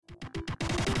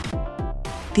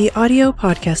The audio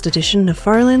podcast edition of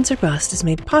Farlands or Bust is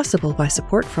made possible by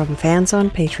support from fans on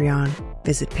Patreon.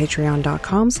 Visit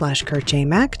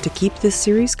patreon.com/KurtJMac to keep this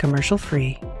series commercial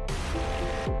free.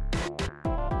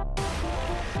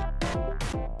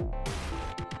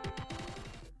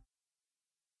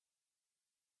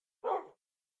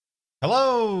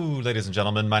 Hello, ladies and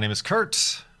gentlemen. My name is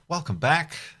Kurt. Welcome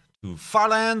back to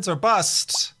Farlands or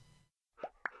Bust,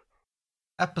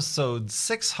 episode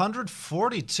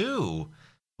 642.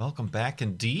 Welcome back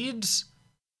indeed.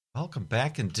 Welcome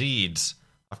back indeed.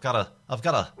 I've gotta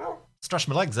stretch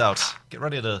my legs out. Get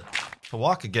ready to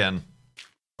walk again.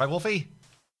 Right, Wolfie?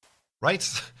 Right?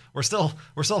 We're still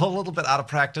a little bit out of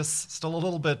practice. Still a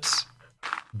little bit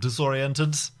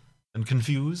disoriented and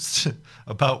confused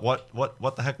about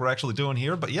what the heck we're actually doing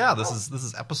here. But yeah, this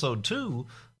is episode 2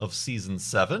 of season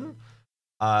 7.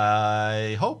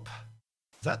 I hope.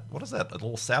 What is that? A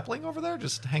little sapling over there?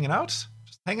 Just hanging out?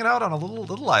 Hanging out on a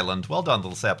little island. Well done,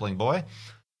 little sapling boy.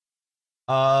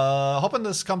 Hoping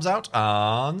this comes out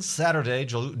on Saturday,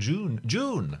 June.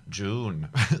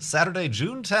 Saturday,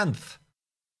 June 10th,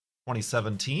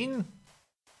 2017.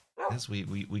 As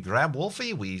we grab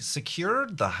Wolfie, we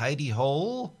secured the hidey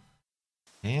hole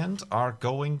and are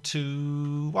going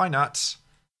to, why not,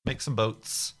 make some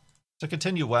boats to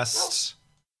continue west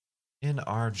in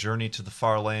our journey to the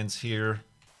Farlands here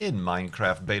in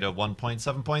Minecraft Beta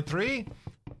 1.7.3.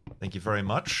 Thank you very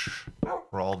much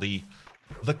for all the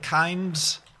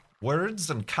kind words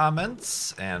and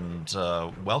comments and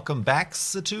welcome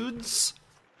back-situdes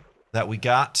that we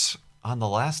got on the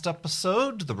last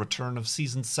episode, the return of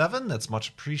Season 7. That's much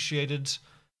appreciated.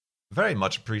 Very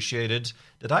much appreciated.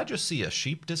 Did I just see a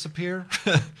sheep disappear?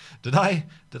 Did I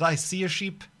see a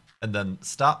sheep and then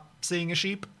stop seeing a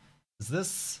sheep? Is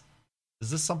this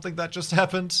something that just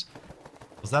happened?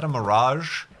 Was that a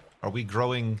mirage? Are we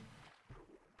growing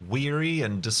weary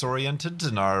and disoriented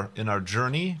in our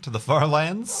journey to the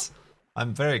Farlands?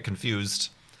 I'm very confused.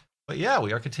 But yeah,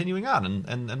 we are continuing on,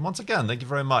 and once again, thank you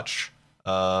very much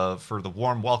for the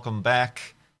warm welcome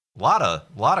back. A lot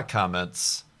of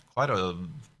comments,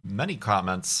 many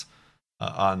comments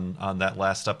on that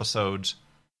last episode,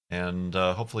 and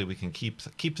hopefully we can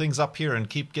keep things up here and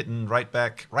keep getting right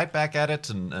back at it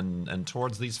and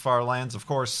towards these Farlands. Of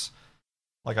course,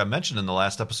 like I mentioned in the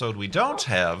last episode, we don't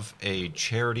have a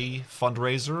charity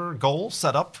fundraiser goal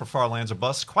set up for Farlands or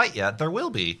Bust quite yet. There will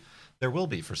be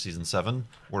for Season 7,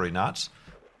 worry not.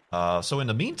 So in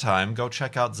the meantime, go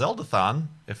check out Zeldathon,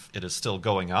 if it is still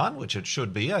going on, which it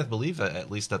should be, I believe,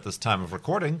 at least at this time of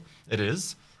recording, it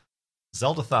is.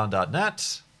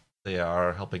 Zeldathon.net. They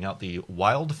are helping out the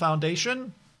Wild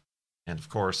Foundation, and of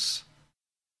course,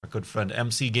 our good friend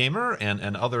MC Gamer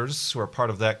and others who are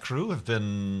part of that crew have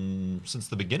been, since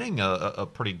the beginning, a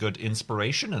pretty good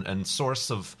inspiration and source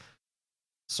of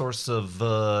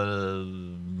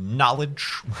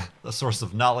knowledge, a source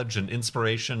of knowledge and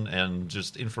inspiration and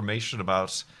just information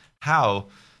about how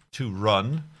to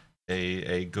run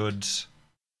a good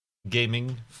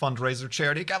gaming fundraiser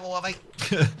charity.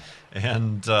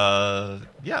 And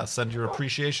yeah, send your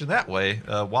appreciation that way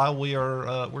while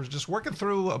we're just working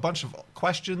through a bunch of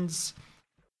questions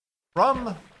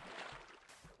from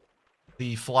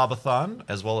the Flobathon,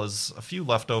 as well as a few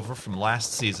left over from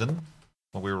last season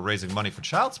when we were raising money for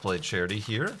Child's Play charity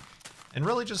here, and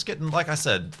really just getting, like I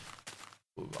said,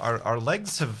 our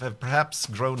legs have perhaps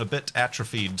grown a bit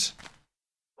atrophied,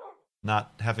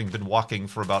 not having been walking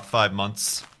for about 5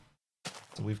 months.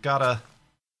 So we've got a...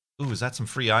 Ooh, is that some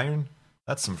free iron?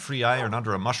 That's some free iron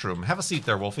under a mushroom. Have a seat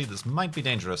there, Wolfie. This might be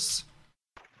dangerous.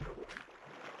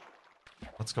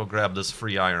 Let's go grab this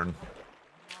free iron.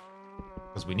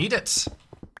 Because we need it.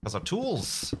 Because our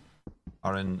tools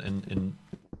are in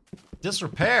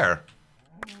disrepair.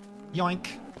 Yoink.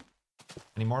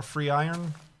 Any more free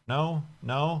iron? No?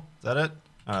 No? Is that it?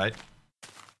 Alright.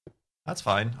 That's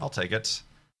fine. I'll take it.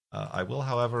 I will,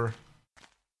 however,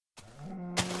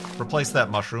 replace that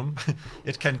mushroom.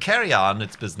 It can carry on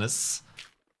its business.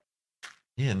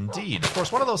 Indeed. Of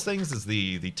course, one of those things is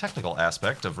the technical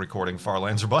aspect of recording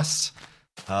Farlands or Bust.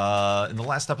 In the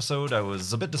last episode, I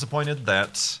was a bit disappointed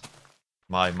that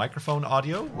my microphone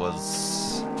audio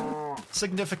was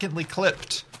significantly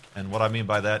clipped. And what I mean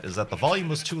by that is that the volume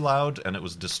was too loud and it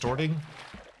was distorting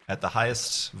at the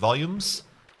highest volumes.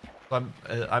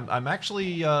 I'm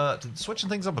actually switching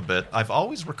things up a bit. I've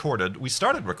always recorded. We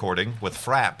started recording with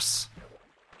Fraps,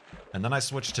 and then I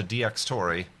switched to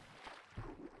DxTory.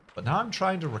 But now I'm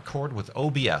trying to record with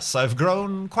OBS. I've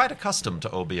grown quite accustomed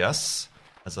to OBS,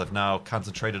 as I've now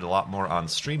concentrated a lot more on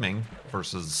streaming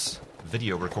versus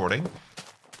video recording.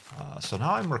 So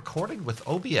now I'm recording with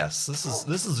OBS.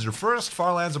 This is your first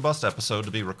Farlands or Bust episode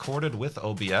to be recorded with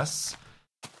OBS.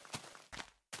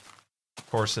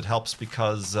 Of course, it helps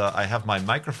because I have my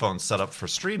microphone set up for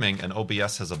streaming, and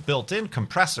OBS has a built-in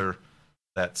compressor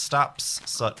that stops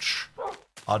such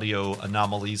audio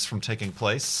anomalies from taking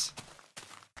place.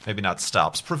 Maybe not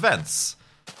stops, prevents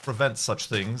such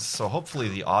things. So hopefully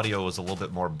the audio is a little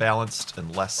bit more balanced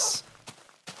and less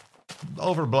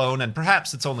overblown, and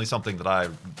perhaps it's only something that I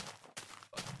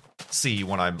see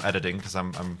when I'm editing, because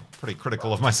I'm pretty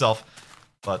critical of myself.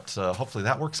 But hopefully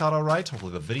that works out all right.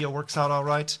 Hopefully the video works out all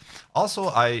right. Also,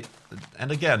 I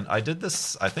did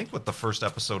this, I think, with the first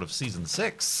episode of Season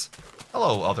 6.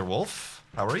 Hello, Otherwolf.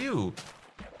 How are you?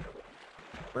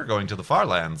 We're going to the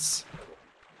Farlands.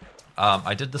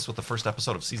 I did this with the first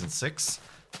episode of Season 6,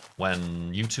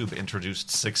 when YouTube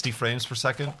introduced 60 frames per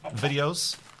second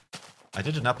videos. I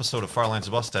did an episode of Farlands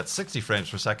or Bust at 60 frames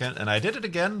per second, and I did it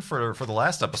again for the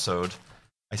last episode.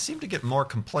 I seem to get more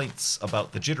complaints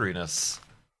about the jitteriness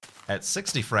at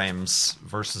 60 frames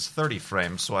versus 30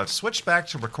 frames, so I've switched back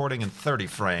to recording in 30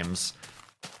 frames.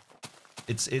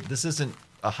 This isn't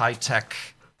a high-tech,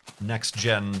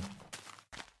 next-gen,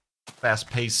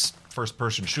 fast-paced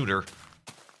first-person shooter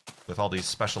with all these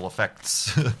special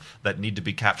effects that need to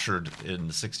be captured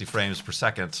in 60 frames per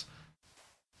second.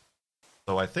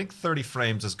 So I think 30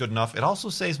 frames is good enough. It also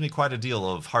saves me quite a deal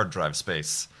of hard drive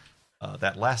space.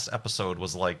 That last episode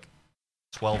was like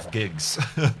 12 gigs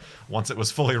once it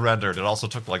was fully rendered. It also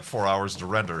took like 4 hours to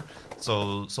render.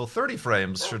 So 30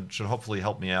 frames should hopefully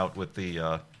help me out with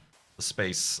the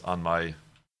space on my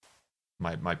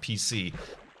PC.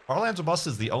 Farlands or Bust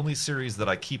is the only series that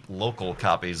I keep local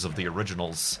copies of the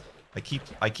originals. I keep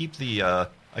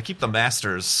the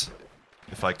masters,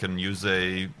 if I can use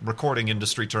a recording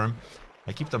industry term.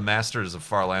 I keep the masters of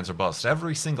Farlands or Bust.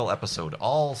 Every single episode,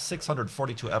 all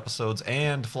 642 episodes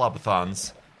and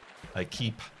Flobathons, I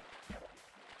keep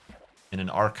in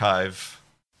an archive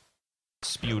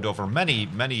spewed over many,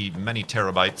 many, many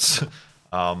terabytes.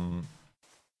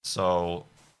 So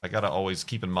I gotta always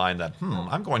keep in mind that,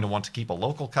 I'm going to want to keep a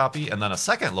local copy and then a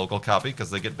second local copy,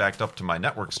 because they get backed up to my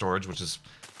network storage, which is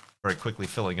very quickly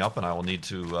filling up, and I will need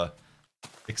to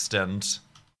extend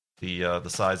the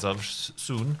size of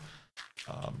soon.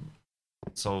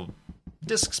 So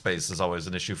disk space is always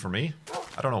an issue for me.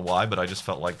 I don't know why, but I just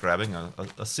felt like grabbing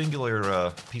a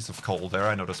singular piece of coal there.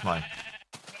 I noticed my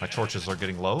torches are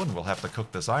getting low, and we'll have to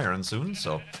cook this iron soon,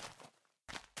 so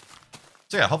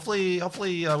yeah, hopefully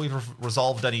we've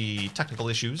resolved any technical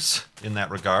issues in that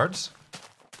regard.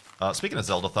 Speaking of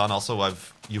Zeldathon, also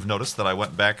you've noticed that I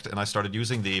went back and I started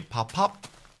using the Pop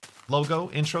logo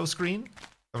intro screen.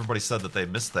 Everybody said that they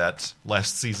missed that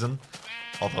last season,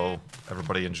 although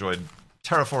everybody enjoyed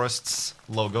TerraForest's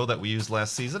logo that we used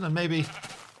last season, and maybe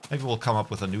we'll come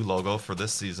up with a new logo for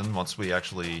this season once we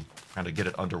actually kind of get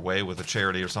it underway with a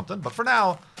charity or something. But for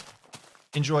now,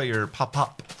 enjoy your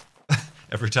pop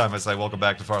every time I say welcome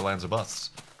back to Farlands or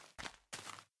Bust.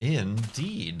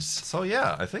 Indeed. So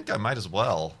yeah, I think I might as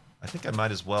well.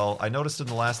 I noticed in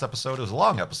the last episode, it was a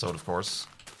long episode, of course.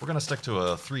 We're going to stick to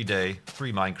a 3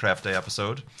 Minecraft day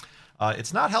episode.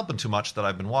 It's not helping too much that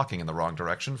I've been walking in the wrong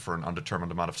direction for an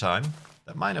undetermined amount of time.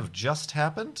 That might have just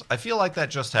happened. I feel like that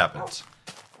just happened.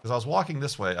 Because I was walking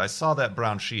this way, I saw that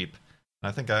brown sheep, and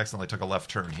I think I accidentally took a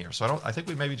left turn here. So I think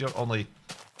we maybe only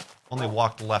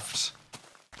walked left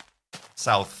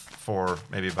south for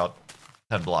maybe about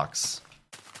 10 blocks.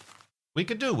 We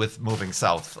could do with moving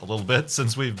south a little bit,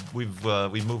 since we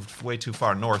moved way too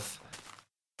far north,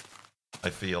 I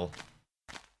feel.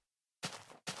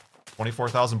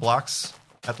 24,000 blocks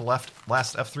at the last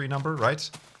F3 number, right?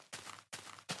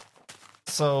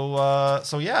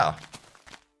 So yeah.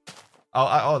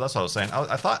 Oh, that's what I was saying.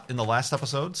 I thought in the last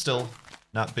episode, still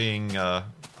not being, I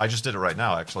just did it right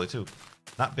now, actually, too.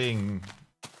 Not being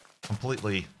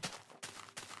completely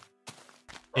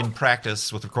in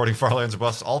practice with recording Farlands or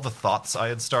Bust, all the thoughts I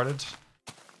had started.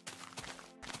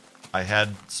 I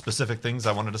had specific things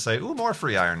I wanted to say. Ooh, more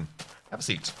free iron. Have a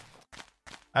seat.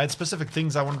 I had specific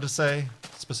things I wanted to say,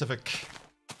 specific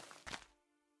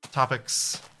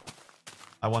topics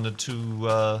I wanted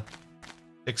to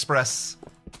express,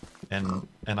 and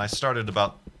I started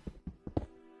about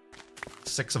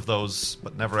 6 of those,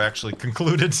 but never actually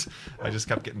concluded. I just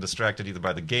kept getting distracted either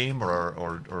by the game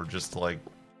or just like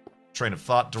train of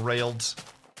thought derailed.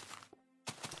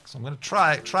 So I'm gonna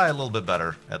try a little bit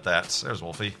better at that. There's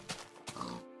Wolfie.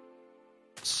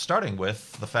 Starting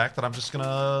with the fact that I'm just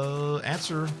gonna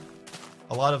answer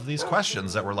a lot of these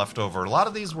questions that were left over. A lot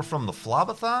of these were from the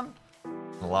Flobathon.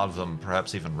 A lot of them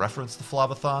perhaps even reference the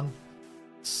Flobathon.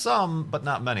 Some, but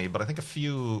not many, but I think a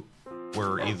few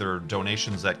were either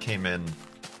donations that came in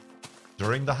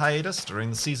during the hiatus, during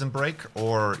the season break,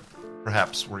 or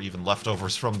perhaps were even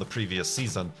leftovers from the previous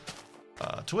season.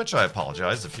 To which I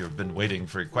apologize if you've been waiting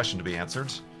for your question to be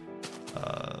answered.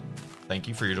 Thank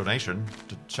you for your donation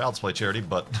to Child's Play charity,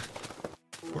 but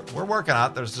we're working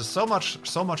on it. There's just so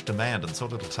much demand and so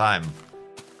little time.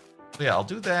 So yeah, I'll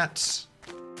do that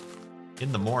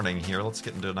in the morning here. Let's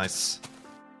get into a nice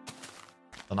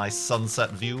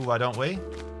sunset view, why don't we?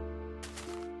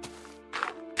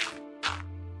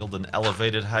 Build an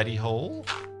elevated hidey hole.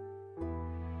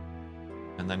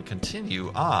 And then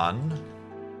continue on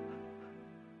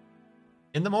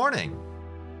in the morning.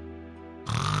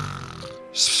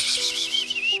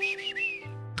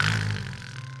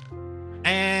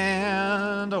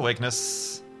 And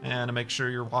awakeness. And to make sure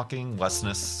you're walking,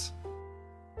 westness.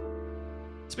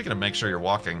 Speaking of make sure you're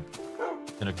walking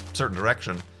in a certain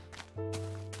direction,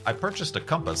 I purchased a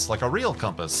compass, like a real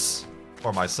compass,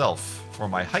 for myself, for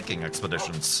my hiking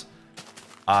expeditions.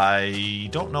 I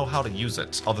don't know how to use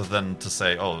it, other than to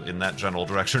say, oh, in that general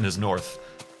direction is north.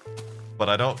 But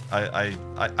I don't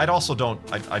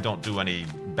do any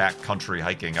backcountry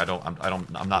hiking.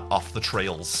 I'm not off the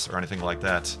trails or anything like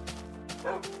that.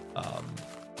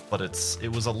 But it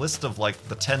was a list of like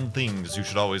the 10 things you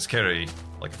should always carry,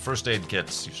 like a first aid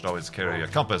kit. You should always carry a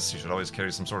compass. You should always carry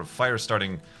some sort of fire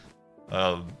starting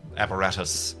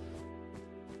apparatus.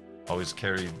 Always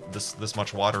carry this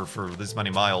much water for this many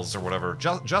miles or whatever,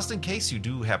 just in case you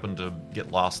do happen to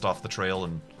get lost off the trail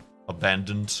and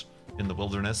abandoned in the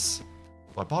wilderness.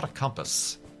 So I bought a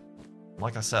compass.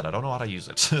 Like I said, I don't know how to use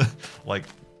it. Like,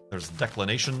 there's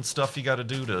declination stuff you got to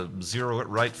do to zero it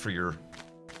right for your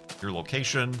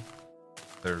location.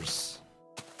 There's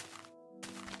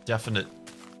definite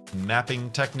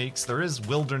mapping techniques. There is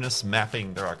wilderness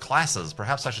mapping. There are classes.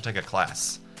 Perhaps I should take a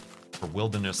class for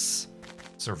wilderness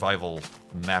survival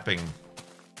mapping,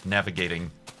 navigating,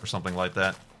 or something like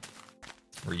that,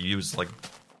 where you use like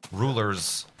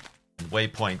rulers and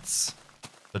waypoints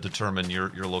to determine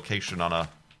your location on a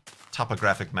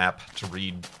topographic map to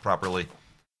read properly.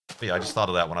 But yeah, I just thought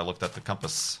of that when I looked at the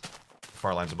compass,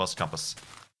 Farlands Bus compass.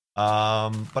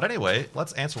 But anyway,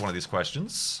 let's answer one of these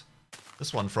questions.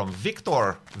 This one from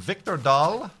Victor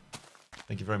Dahl.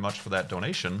 Thank you very much for that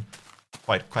donation.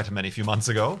 Quite a few months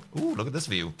ago. Ooh, look at this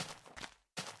view.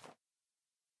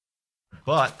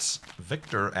 But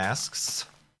Victor asks,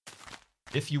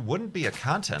 if you wouldn't be a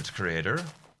content creator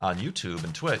on YouTube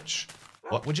and Twitch,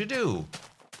 what would you do?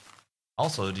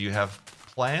 Also, do you have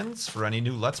plans for any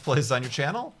new Let's Plays on your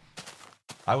channel?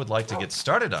 I would like to get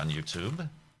started on YouTube.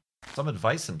 Some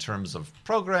advice in terms of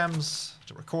programs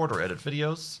to record or edit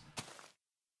videos.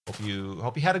 Hope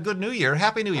you had a good New Year.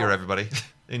 Happy New Year, everybody,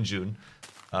 in June.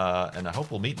 And I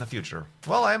hope we'll meet in the future.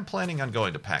 Well, I am planning on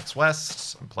going to PAX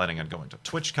West. I'm planning on going to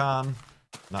TwitchCon.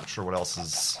 Not sure what else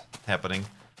is happening.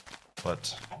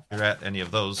 But if you're at any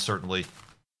of those, certainly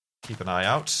keep an eye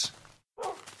out.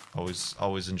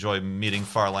 Always enjoy meeting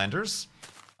Farlanders.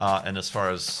 And as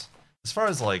far as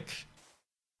like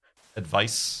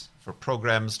advice for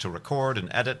programs to record and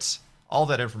edit, all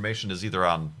that information is either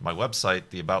on my website,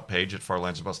 the About page at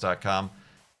farlandserbus.com,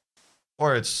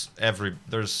 or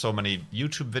there's so many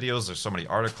YouTube videos, there's so many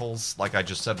articles. Like I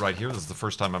just said right here, this is the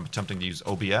first time I'm attempting to use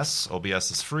OBS.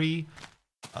 OBS is free.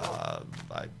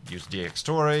 I use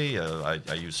DxTory.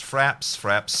 I use Fraps.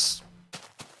 Fraps,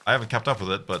 I haven't kept up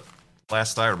with it, but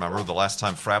last I remember, the last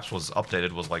time Fraps was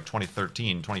updated was like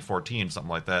 2013, 2014, something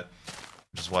like that,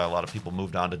 which is why a lot of people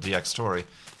moved on to DxTory.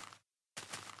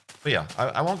 But yeah,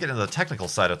 I won't get into the technical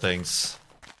side of things,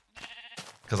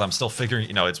 because I'm still figuring,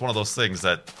 it's one of those things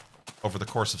that over the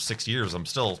course of 6 years, I'm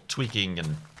still tweaking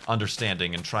and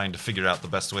understanding and trying to figure out the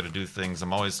best way to do things.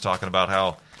 I'm always talking about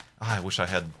how I wish I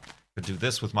could do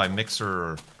this with my mixer,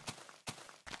 or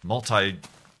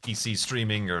multi-PC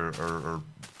streaming, or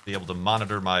be able to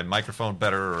monitor my microphone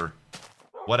better, or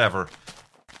whatever.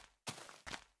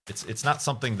 It's not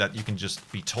something that you can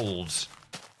just be told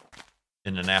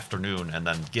in an afternoon and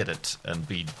then get it and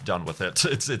be done with it.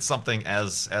 It's something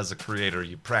as a creator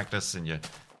you practice, and you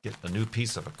get a new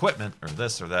piece of equipment or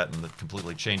this or that, and it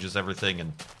completely changes everything,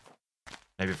 and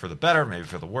maybe for the better, maybe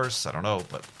for the worse, I don't know.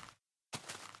 But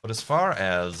as far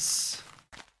as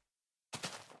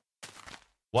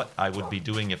what I would be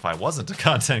doing if I wasn't a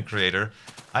content creator,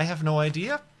 I have no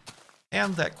idea.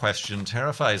 And that question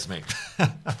terrifies me.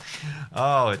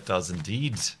 Oh, it does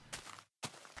indeed.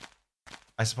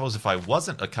 I suppose if I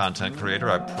wasn't a content creator,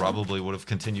 I probably would have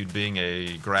continued being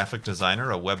a graphic designer,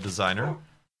 a web designer.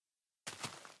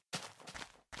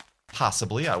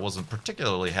 Possibly. I wasn't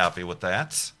particularly happy with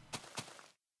that.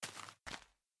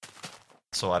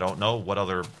 so I don't know what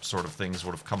other sort of things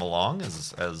would have come along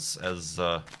as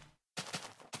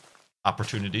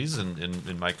opportunities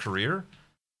in my career.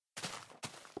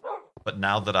 But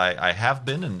now that I have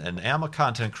been and am a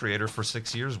content creator for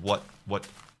 6 years, what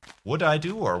would I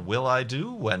do or will I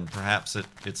do when perhaps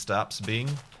it stops being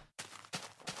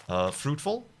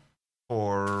fruitful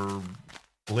for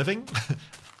living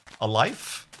a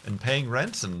life and paying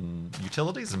rent and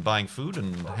utilities and buying food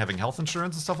and having health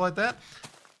insurance and stuff like that?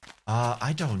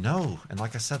 I don't know. And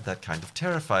like I said, that kind of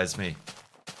terrifies me.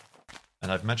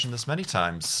 And I've mentioned this many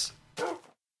times.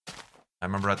 I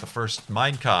remember at the first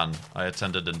Minecon I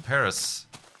attended in Paris,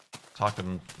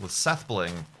 talking with Seth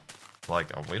Bling,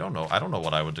 like, oh, we don't know. I don't know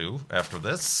what I would do after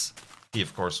this. He,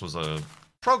 of course, was a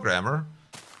programmer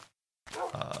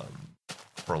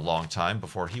for a long time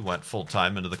before he went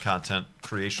full-time into the content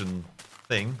creation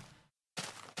thing.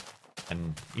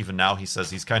 And even now he says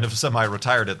he's kind of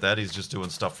semi-retired at that. He's just doing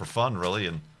stuff for fun, really,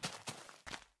 and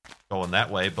going that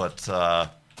way. But, yeah,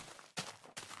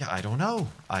 I don't know.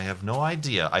 I have no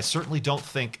idea. I certainly don't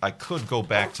think I could go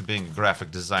back to being a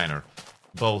graphic designer.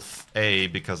 Both, A,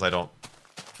 because I don't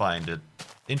find it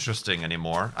interesting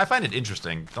anymore. I find it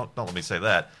interesting. Don't let me say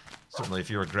that. Certainly, if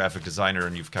you're a graphic designer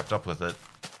and you've kept up with it,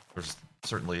 there's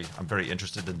certainly, I'm very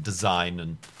interested in design,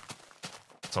 and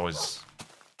it's always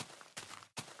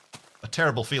a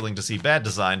terrible feeling to see bad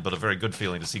design, but a very good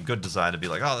feeling to see good design and be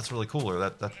like, oh, that's really cool, or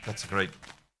that's a great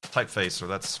typeface, or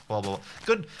that's blah, blah, blah.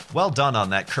 Good, well done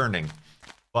on that kerning.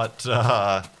 But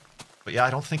yeah, I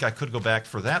don't think I could go back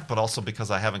for that, but also because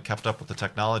I haven't kept up with the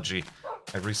technology.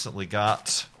 I recently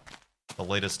got the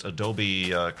latest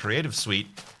Adobe Creative Suite,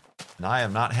 and I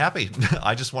am not happy.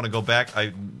 I just want to go back.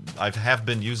 I have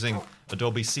been using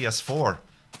Adobe CS4 for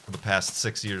the past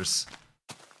 6 years.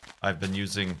 I've been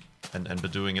using and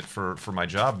been doing it for my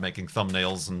job, making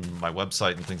thumbnails and my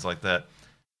website and things like that.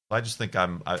 I just think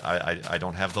I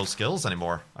don't have those skills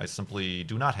anymore. I simply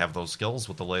do not have those skills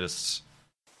with the latest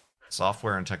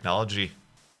software and technology.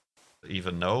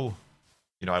 Even though,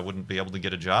 I wouldn't be able to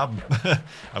get a job.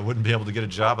 I wouldn't be able to get a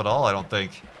job at all, I don't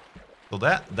think. So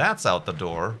that's out the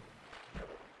door.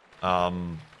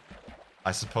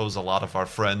 I suppose a lot of our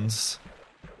friends,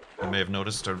 you may have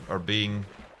noticed, are being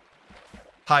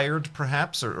hired,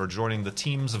 perhaps, or joining the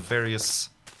teams of various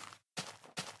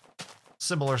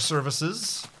similar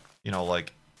services.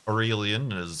 Like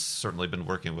Aurelian has certainly been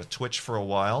working with Twitch for a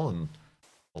while, and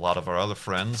a lot of our other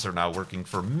friends are now working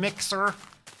for Mixer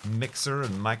and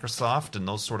Microsoft and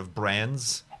those sort of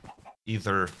brands,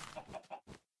 either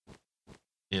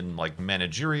in like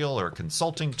managerial or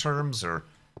consulting terms or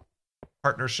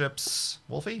partnerships.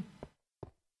 Wolfie,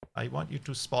 I want you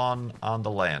to spawn on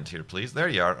the land here, please. There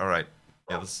you are. All right.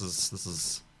 Yeah, this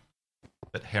is a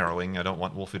bit harrowing. I don't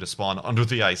want Wolfie to spawn under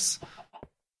the ice.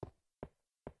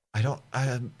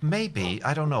 Maybe,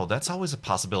 I don't know. That's always a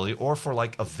possibility. Or for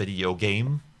like a video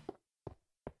game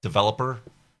developer,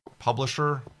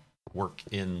 publisher, work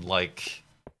in like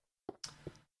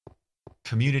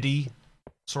community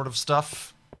sort of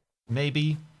stuff.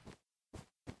 Maybe.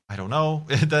 I don't know.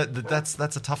 That's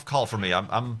a tough call for me.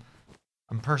 I'm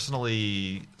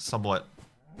personally somewhat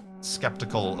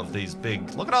skeptical of these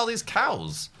big. Look at all these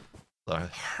cows. A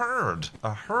herd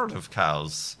of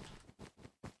cows.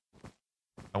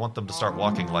 I want them to start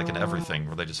walking like in Everything,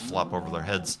 where they just flop over their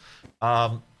heads.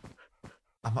 I'm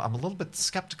a little bit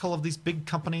skeptical of these big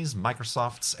companies,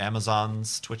 Microsoft's,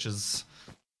 Amazon's, Twitch's,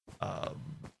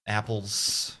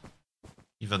 Apple's,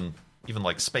 even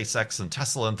like SpaceX and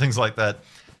Tesla and things like that.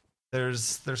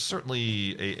 There's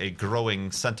certainly a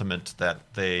growing sentiment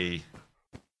that they,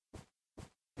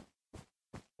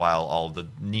 while all the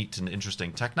neat and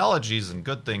interesting technologies and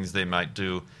good things they might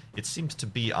do, it seems to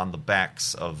be on the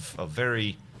backs of a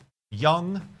very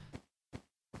young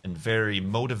and very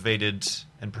motivated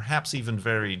and perhaps even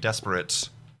very desperate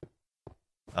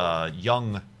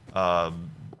young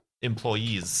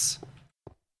employees.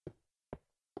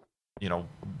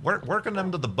 Working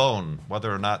them to the bone,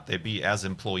 whether or not they be as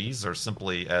employees or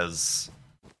simply as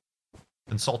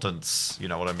consultants. You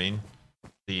know what I mean?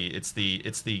 It's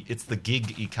the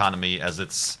gig economy, as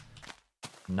it's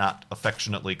not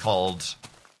affectionately called.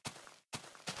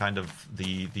 Kind of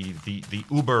the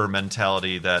Uber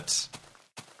mentality that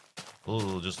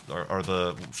just are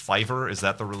the Fiverr. Is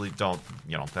that the really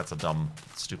that's a dumb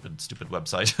stupid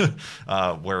website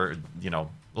where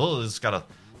it's gotta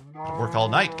work all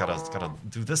night, gotta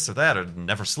do this or that or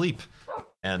never sleep,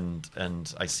 and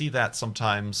I see that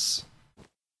sometimes,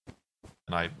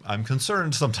 and I'm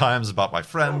concerned sometimes about my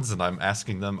friends, and I'm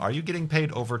asking them, are you getting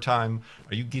paid overtime?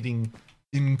 Are you getting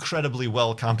incredibly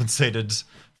well compensated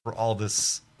for all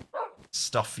this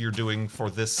stuff you're doing for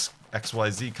this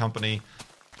XYZ company,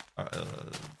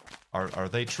 are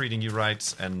they treating you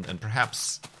right? And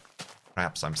perhaps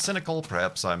I'm cynical.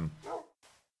 Perhaps I'm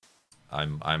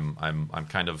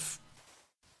kind of,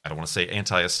 I don't want to say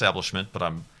anti-establishment, but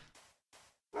I'm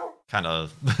kind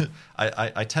of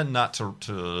I tend not to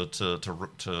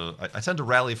I tend to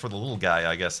rally for the little guy,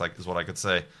 I guess, like is what I could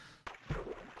say.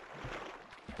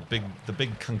 The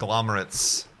big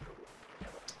conglomerates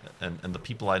and the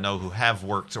people I know who have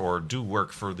worked or do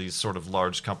work for these sort of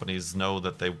large companies know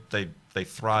that they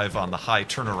thrive on the high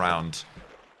turnaround.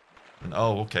 And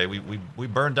okay, we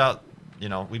burned out,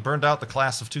 we burned out the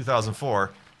class of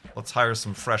 2004. Let's hire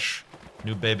some fresh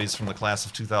new babies from the class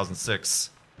of 2006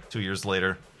 2 years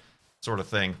later, sort of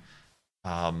thing.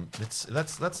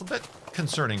 That's a bit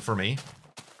concerning for me.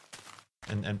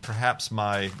 And perhaps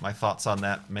my thoughts on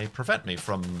that may prevent me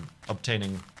from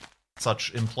obtaining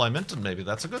such employment, and maybe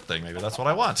that's a good thing. Maybe that's what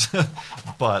I want.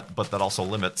 but that also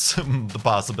limits the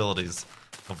possibilities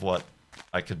of what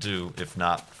I could do if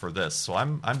not for this. So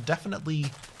I'm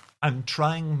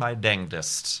trying my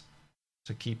dangdest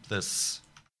to keep this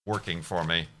working for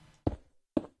me.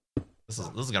 This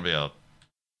is gonna be a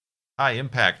high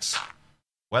impact,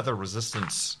 weather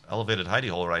resistant, elevated hidey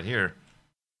hole right here.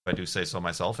 If I do say so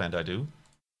myself, and I do.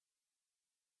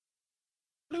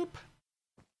 Bloop.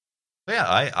 But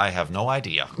yeah, I have no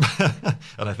idea.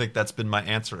 And I think that's been my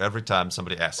answer every time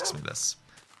somebody asks me this.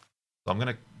 So I'm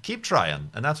gonna keep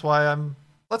trying, and that's why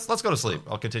let's go to sleep.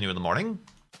 I'll continue in the morning.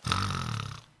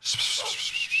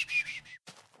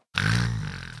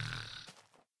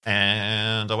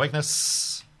 And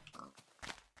awakeness.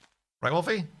 Right,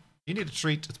 Wolfie? You need a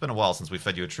treat. It's been a while since we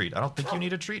fed you a treat. I don't think you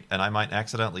need a treat, and I might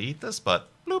accidentally eat this, but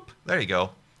bloop. There you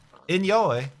go.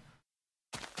 Enjoy.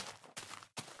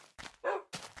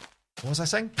 What was I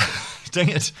saying? Dang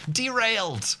it.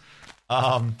 Derailed.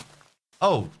 And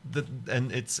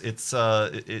it's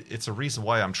a reason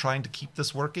why I'm trying to keep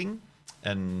this working,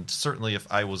 and certainly if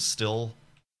I was still...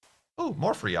 Oh,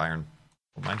 more free iron.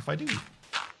 Don't mind if I do.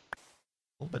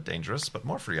 A little bit dangerous, but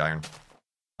more free iron.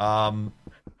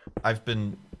 I've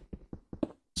been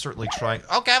certainly trying...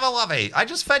 Oh, Gavilovey! I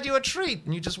just fed you a treat,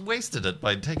 and you just wasted it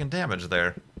by taking damage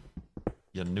there.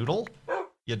 You noodle?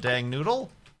 You dang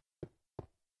noodle?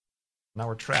 Now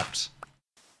we're trapped.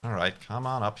 Alright, come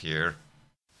on up here.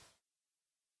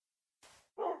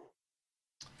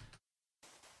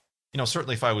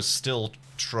 Certainly if I was still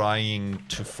trying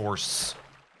to force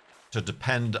to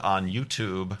depend on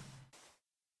YouTube,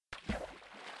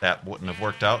 that wouldn't have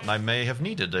worked out, and I may have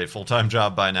needed a full-time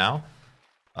job by now.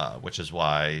 Which is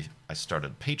why I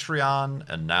started Patreon,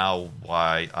 and now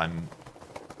why I'm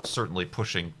certainly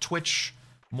pushing Twitch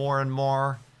more and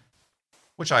more,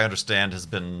 which I understand has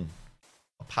been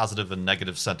a positive and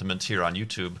negative sentiment here on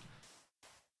YouTube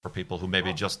for people who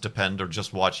maybe just depend or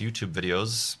just watch YouTube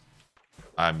videos.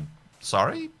 I'm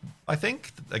sorry, I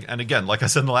think. And again, like I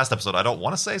said in the last episode, I don't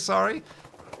want to say sorry,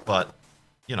 but,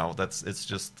 it's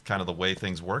just kind of the way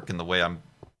things work and the way I'm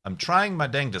trying my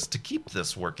dangdest to keep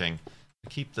this working.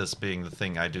 Keep this being the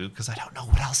thing I do, because I don't know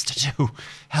what else to do.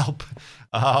 Help.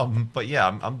 But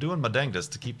yeah, I'm doing my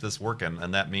dangdest to keep this working,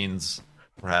 and that means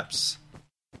perhaps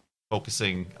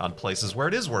focusing on places where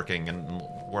it is working, and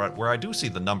where I do see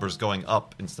the numbers going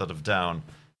up instead of down,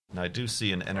 and I do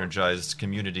see an energized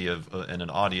community of and an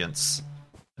audience,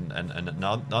 and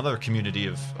another community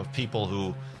of people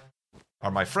who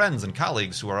are my friends and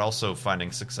colleagues who are also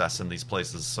finding success in these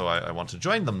places, so I want to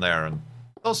join them there, and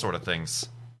those sort of things.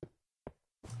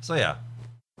 So yeah,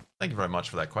 thank you very much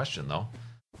for that question, though.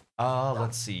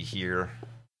 Let's see here.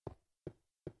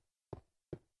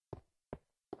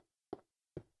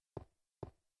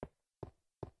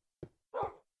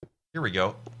 Here we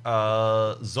go.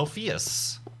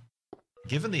 Zophius.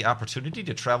 Given the opportunity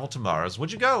to travel to Mars,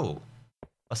 would you go?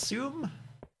 Assume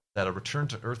that a return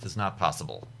to Earth is not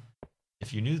possible.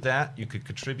 If you knew that, you could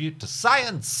contribute to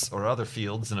science or other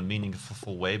fields in a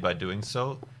meaningful way by doing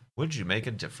so, would you make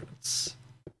a difference?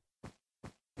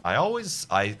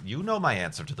 You know my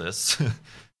answer to this.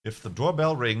 If the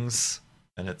doorbell rings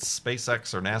and it's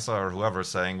SpaceX or NASA or whoever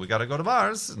saying, we gotta go to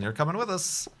Mars and you're coming with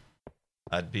us,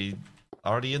 I'd be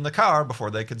already in the car before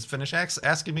they could finish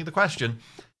asking me the question.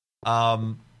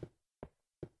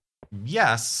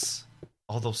 Yes,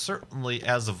 although certainly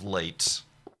as of late,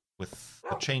 with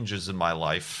the changes in my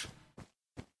life,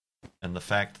 and the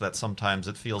fact that sometimes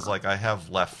it feels like I have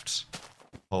left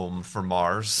home for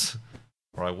Mars,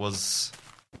 or I was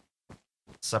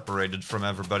separated from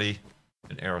everybody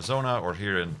in Arizona or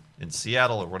here in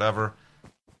Seattle or whatever,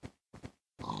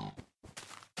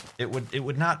 it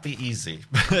would not be easy.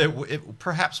 It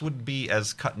perhaps wouldn't be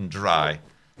as cut and dry.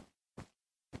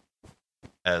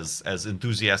 as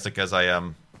enthusiastic as I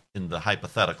am in the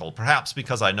hypothetical. Perhaps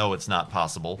because I know it's not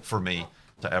possible for me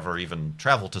to ever even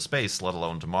travel to space, let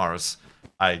alone to Mars.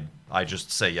 I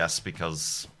just say yes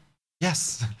because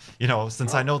yes,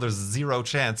 since I know there's zero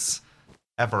chance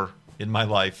ever in my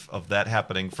life of that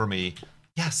happening for me.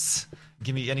 Yes,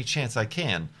 give me any chance I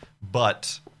can.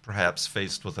 But perhaps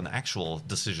faced with an actual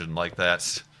decision like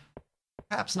that,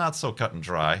 perhaps not so cut and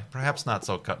dry.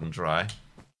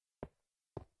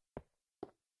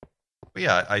 But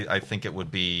yeah, I think it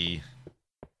would be...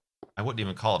 I wouldn't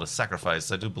even call it a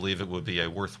sacrifice. I do believe it would be a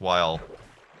worthwhile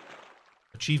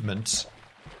achievement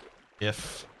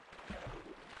if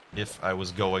I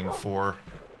was going for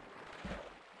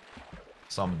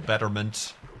some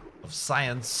betterment of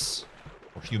science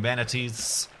or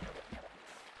humanities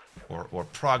or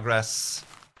progress.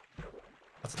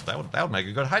 That would make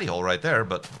a good hidey hole right there,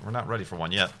 but we're not ready for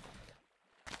one yet.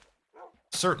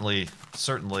 Certainly,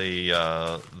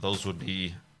 those would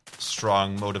be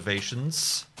strong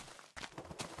motivations.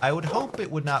 I would hope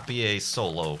it would not be a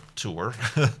solo tour.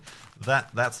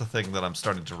 That's the thing that I'm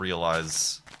starting to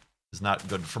realize is not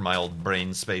good for my old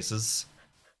brain spaces.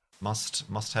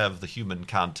 Must have the human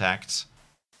contact.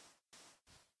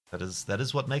 That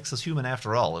is what makes us human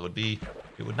after all. It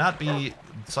would not be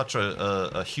such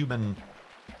a human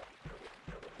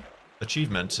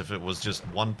achievement if it was just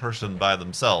one person by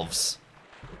themselves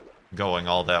going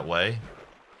all that way.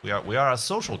 We are a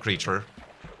social creature.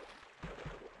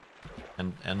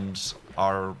 And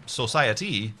our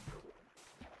society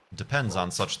depends on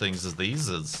such things as these,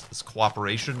 as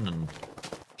cooperation and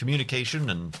communication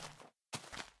and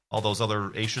all those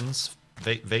other Asians,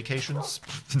 vacations.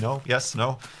 No, yes,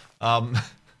 no.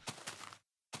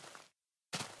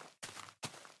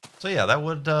 So yeah, that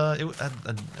would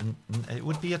it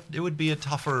would be a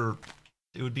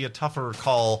tougher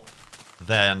call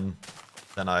than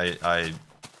I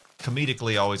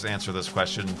comedically always answer this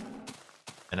question.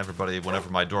 And everybody, whenever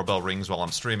my doorbell rings while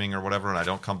I'm streaming or whatever, and I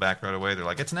don't come back right away, they're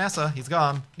like, "It's NASA. He's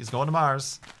gone. He's going to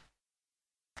Mars."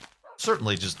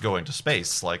 Certainly, just going to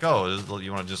space. Like, oh,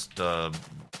 you want to just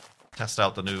test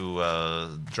out the new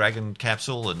Dragon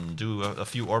capsule and do a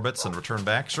few orbits and return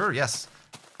back? Sure, yes,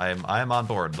 I am on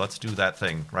board. Let's do that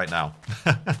thing right now.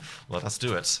 Let us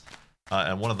do it.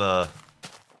 And one of the,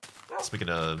 speaking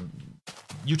of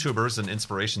YouTubers and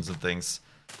inspirations and things,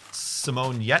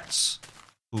 Simone Yates,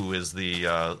 who is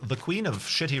the queen of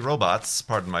shitty robots,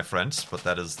 pardon my French, but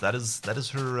that is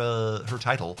her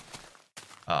title.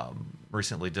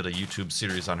 Recently did a YouTube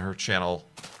series on her channel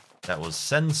that was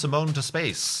Send Simone to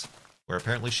Space, where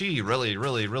apparently she really,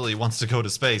 really, really wants to go to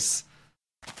space.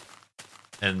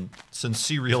 And since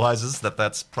she realizes that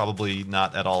that's probably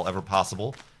not at all ever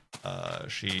possible,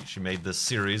 she made this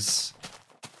series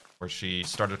where she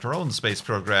started her own space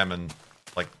program and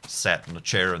like sat in a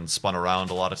chair and spun around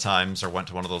a lot of times, or went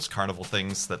to one of those carnival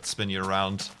things that spin you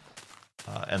around,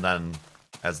 and then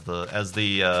as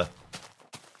the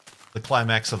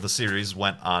climax of the series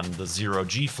went on the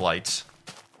 0G flight,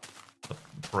 the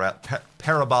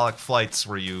parabolic flights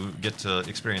where you get to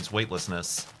experience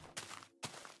weightlessness,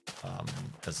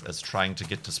 as trying to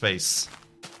get to space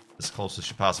as close as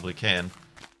you possibly can.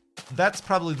 That's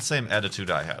probably the same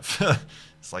attitude I have.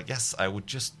 It's like, yes, I would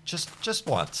just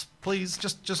once, please,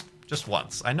 just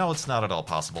once. I know it's not at all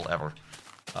possible ever.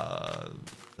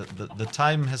 The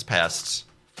time has passed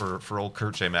for old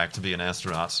Kurt J. Mac to be an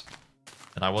astronaut,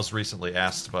 and I was recently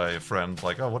asked by a friend,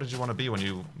 like, oh, what did you want to be when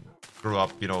you grew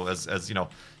up? You know, as you know,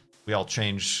 we all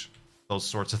change those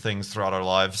sorts of things throughout our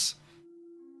lives.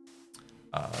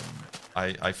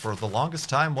 I for the longest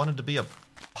time wanted to be a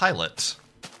pilot,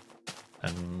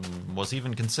 and was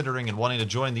even considering and wanting to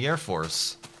join the Air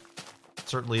Force.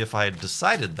 Certainly if I had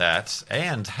decided that,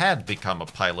 and had become a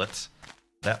pilot,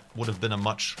 that would have been a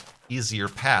much easier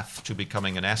path to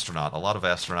becoming an astronaut. A lot of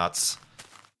astronauts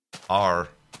are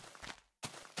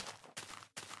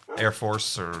Air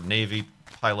Force or Navy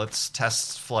pilots,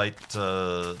 test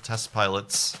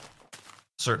pilots.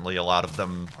 Certainly a lot of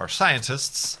them are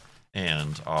scientists,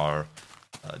 and are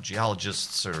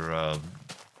geologists, or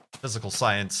physical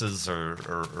sciences,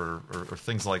 or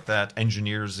things like that,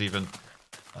 engineers even.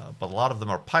 But a lot of them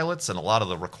are pilots, and a lot of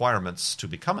the requirements to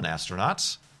become an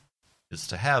astronaut is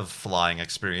to have flying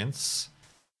experience.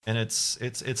 And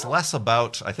it's less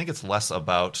about, I think it's less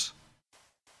about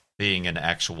being an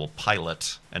actual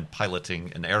pilot and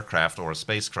piloting an aircraft or a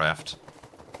spacecraft.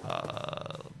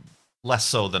 Less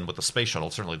so than with the space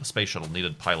shuttle. Certainly the space shuttle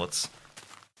needed pilots.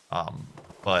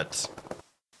 But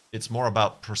it's more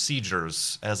about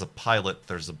procedures. As a pilot,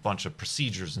 there's a bunch of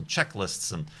procedures and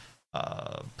checklists and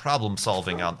problem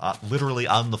solving on literally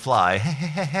on the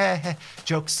fly.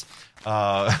 Jokes.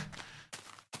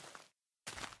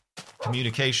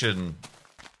 Communication,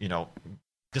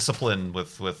 discipline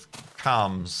with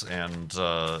comms and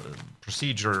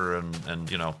procedure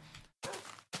and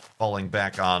falling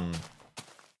back on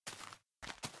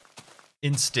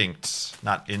instinct,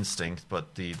 not instinct,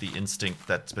 but the instinct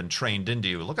that's been trained into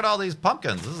you. Look at all these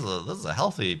pumpkins. This is a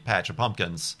healthy patch of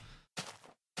pumpkins.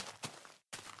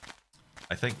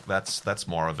 I think that's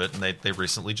more of it, and they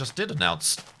recently just did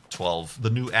announce 12, the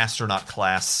new astronaut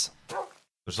class.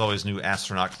 There's always new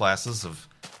astronaut classes of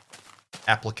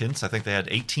applicants. I think they had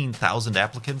 18,000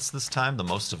 applicants this time, the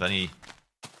most of any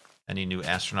new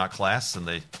astronaut class, and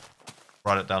they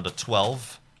brought it down to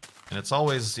 12. And it's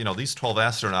always, these 12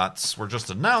 astronauts were just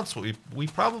announced, but we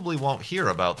probably won't hear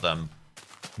about them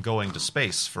going to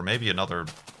space for maybe another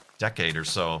decade or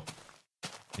so.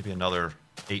 Maybe another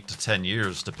 8 to 10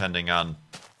 years, depending on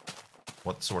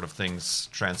what sort of things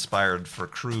transpired for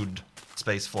crewed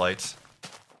spaceflight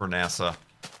for NASA.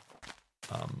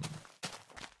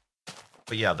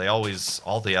 But yeah, all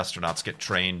the astronauts get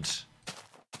trained,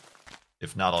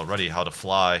 if not already, how to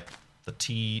fly the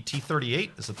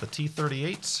T-38. Is it the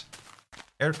T-38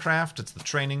 aircraft? It's the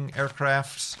training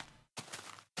aircraft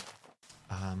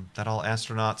that all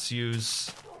astronauts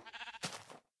use.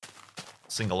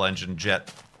 Single-engine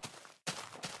jet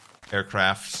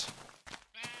aircraft.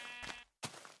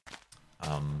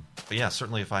 But yeah,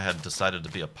 certainly if I had decided to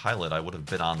be a pilot, I would have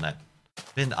been on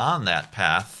that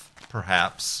path,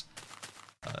 perhaps.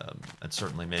 And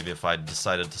certainly maybe if I'd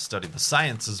decided to study the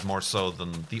sciences more so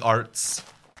than the arts,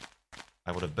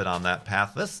 I would have been on that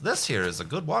path. This here is a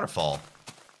good waterfall.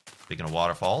 Speaking of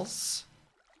waterfalls,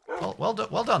 well done,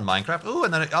 Minecraft. Ooh,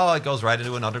 and then it goes right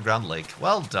into an underground lake.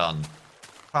 Well done.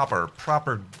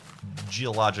 Proper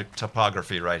geologic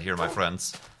topography right here, my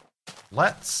friends.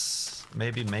 Let's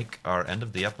maybe make our end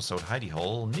of the episode hidey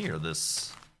hole near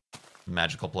this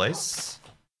magical place.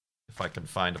 If I can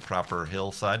find a proper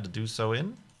hillside to do so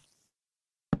in.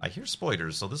 I hear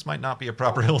spoilers, so this might not be a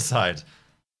proper hillside.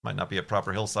 Might not be a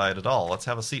proper hillside at all. Let's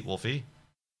have a seat, Wolfie.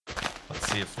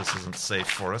 Let's see if this isn't safe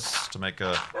for us to make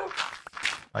a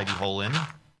hidey hole in.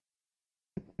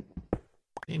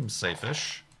 Seems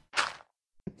safe-ish.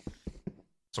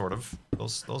 Sort of.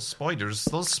 Those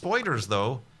spoilers,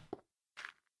 though.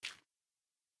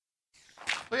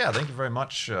 Well, yeah, thank you very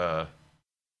much for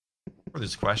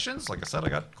these questions. Like I said, I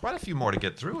got quite a few more to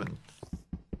get through,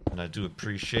 and I do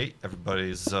appreciate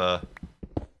everybody's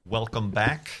welcome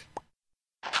back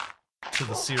to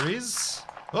the series.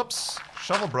 Oops,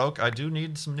 shovel broke. I do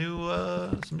need some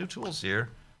new tools here.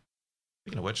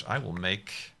 Speaking of which, I will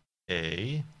make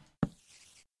a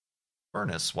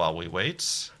furnace while we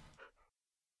wait.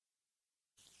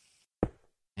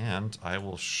 And I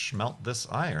will smelt this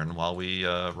iron while we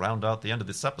round out the end of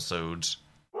this episode.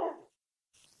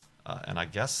 And I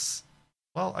guess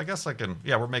I can...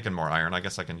 Yeah, we're making more iron. I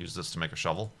guess I can use this to make a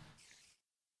shovel.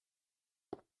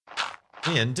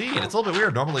 Indeed. It's a little bit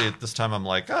weird. Normally at this time I'm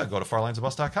like, go to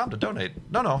farlandsofbus.com to donate.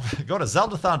 No. Go to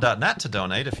zeldathon.net to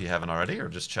donate if you haven't already, or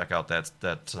just check out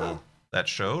that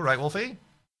show. Right, Wolfie?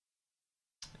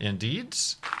 Indeed.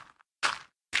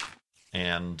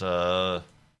 And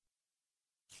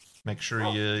make sure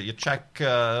you check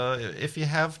if you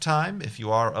have time, if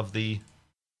you are of the...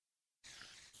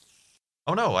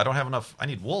 Oh no, I don't have enough. I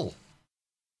need wool.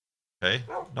 Okay,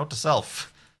 note to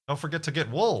self. Don't forget to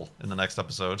get wool in the next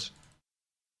episode.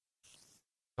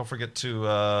 Don't forget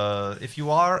to, if you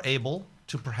are able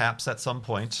to perhaps at some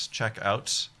point check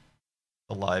out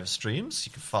the live streams,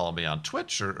 you can follow me on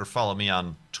Twitch or follow me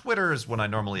on Twitter is when I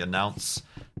normally announce.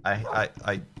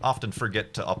 I often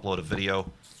forget to upload a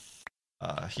video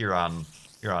here on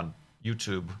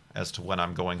YouTube as to when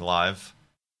I'm going live.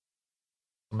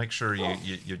 So make sure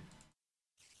you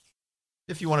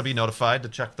if you want to be notified to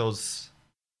check those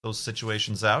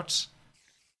situations out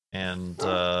and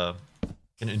can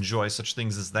enjoy such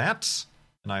things as that.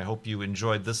 And I hope you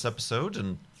enjoyed this episode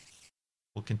and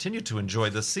will continue to enjoy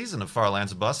this season of Far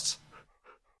Lands of Bust.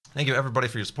 Thank you everybody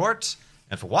for your support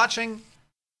and for watching.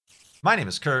 My name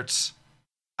is Kurt.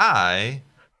 I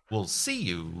will see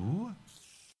you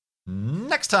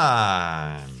next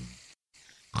time.